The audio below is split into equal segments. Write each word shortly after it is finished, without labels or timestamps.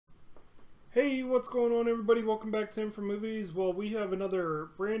Hey, what's going on, everybody? Welcome back to Him for Movies. Well, we have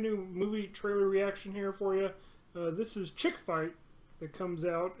another brand new movie trailer reaction here for you. This is Chick Fight that comes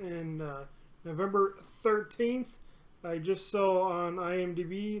out in November 13th. I just saw on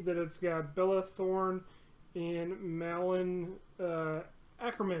IMDb that it's got Bella Thorne and Malin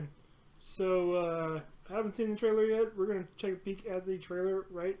Ackerman. So, I haven't seen the trailer yet. We're going to take a peek at the trailer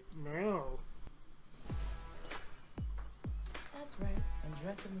right now. That's right.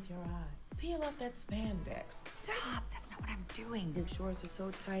 Undress him with your eyes. Peel off that spandex. Stop! That's not what I'm doing. His shorts are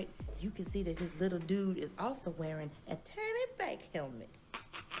so tight, you can see that his little dude is also wearing a tiny bike helmet.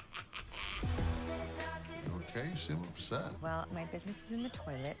 Okay, you seem upset. Well, my business is in the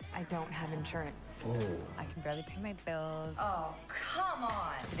toilet. I don't have insurance. Oh. I can barely pay my bills. Oh, come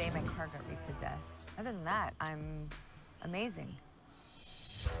on! Today my car got repossessed. Other than that, I'm amazing.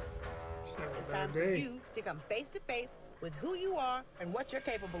 It's time for you to come face to face with who you are and what you're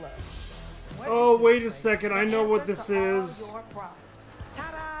capable of. Oh, wait a second. I know what this is.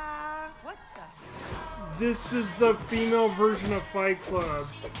 Ta-da! What the? This is the female version of Fight Club.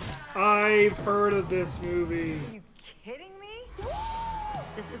 I've heard of this movie. Are you kidding me?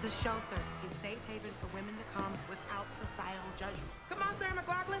 This is a shelter, a safe haven for women to come without societal judgment. Come on, Sarah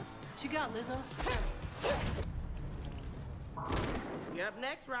McLachlan. What you got, Lizzo? You're up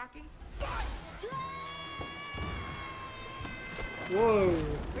next, Rocky. Whoa.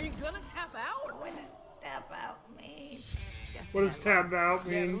 Are you gonna tap out? What does tap out mean? What does tapped out Yeah,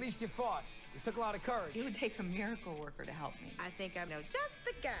 but mean? at least you fought. You took a lot of courage. It would take a miracle worker to help me. I think I know just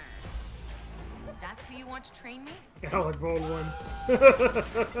the guy. That's who you want to train me? Alec Baldwin.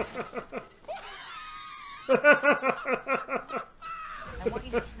 I want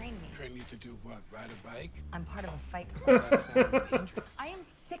you to train me. Train you to do what? Ride a bike? I'm part of a fight club. That sounds dangerous. I am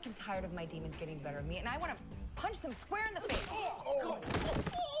sick and tired of my demons getting the better of me, and I want to punch them square in the face.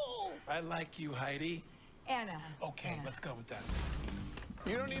 I like you, Heidi. Anna. Okay, Anna. let's go with that.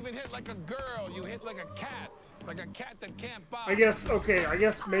 You don't even hit like a girl. You hit like a cat. Like a cat that can't box. I guess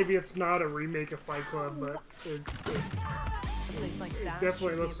maybe it's not a remake of Fight Club, but it A place like that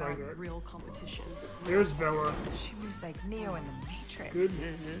definitely should looks be about like it. real competition. There's Bella. She moves like Neo in the Matrix.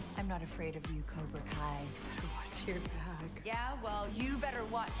 Goodness. I'm not afraid of you, Cobra Kai. Better watch your back. Yeah, well, you better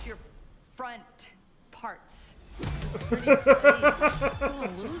watch your front parts. Pretty face. Oh,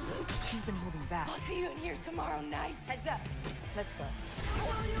 lose it. She's been holding back. I'll see you in here tomorrow night. Heads up. Let's go.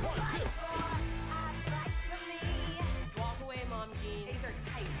 Walk away, Mom Jean. These are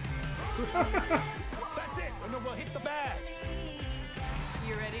tight. That's it. And then we'll hit the bag.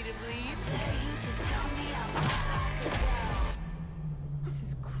 You ready to leave? This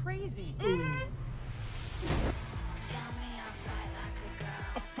is crazy.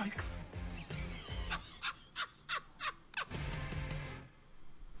 A fight club.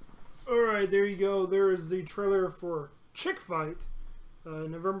 Alright, there you go. There is the trailer for Chick Fight,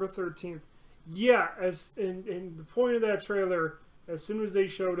 November 13th. Yeah, and the point of that trailer, as soon as they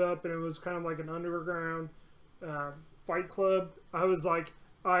showed up and it was kind of like an underground fight club, I was like,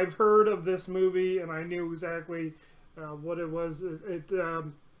 I've heard of this movie and I knew exactly what it was.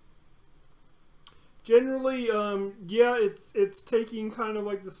 Generally, yeah, it's taking kind of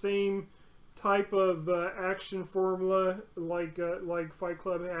like the same type of action formula like Fight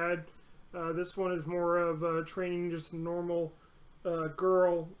Club had. This one is more of training just a normal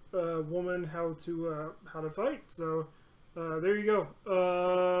woman how to fight. So there you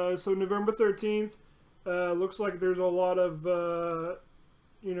go. So November 13th. Looks like there's a lot of girl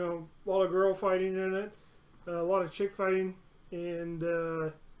fighting in it, a lot of chick fighting, and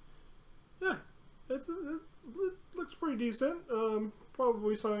yeah, it looks pretty decent.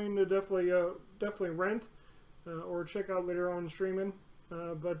 Probably something to definitely rent or check out later on streaming.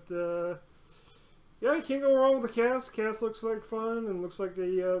 Yeah, you can't go wrong with the cast. Cast looks like fun and looks like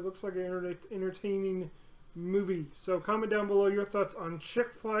an entertaining movie. So comment down below your thoughts on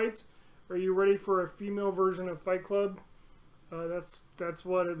Chick Fight. Are you ready for a female version of Fight Club? That's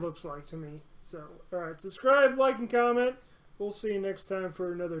what it looks like to me. So, alright, subscribe, like, and comment. We'll see you next time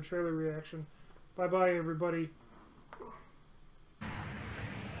for another trailer reaction. Bye-bye, everybody.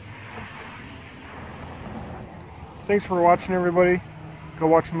 Thanks for watching, everybody. Go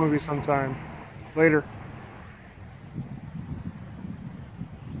watch a movie sometime. Later.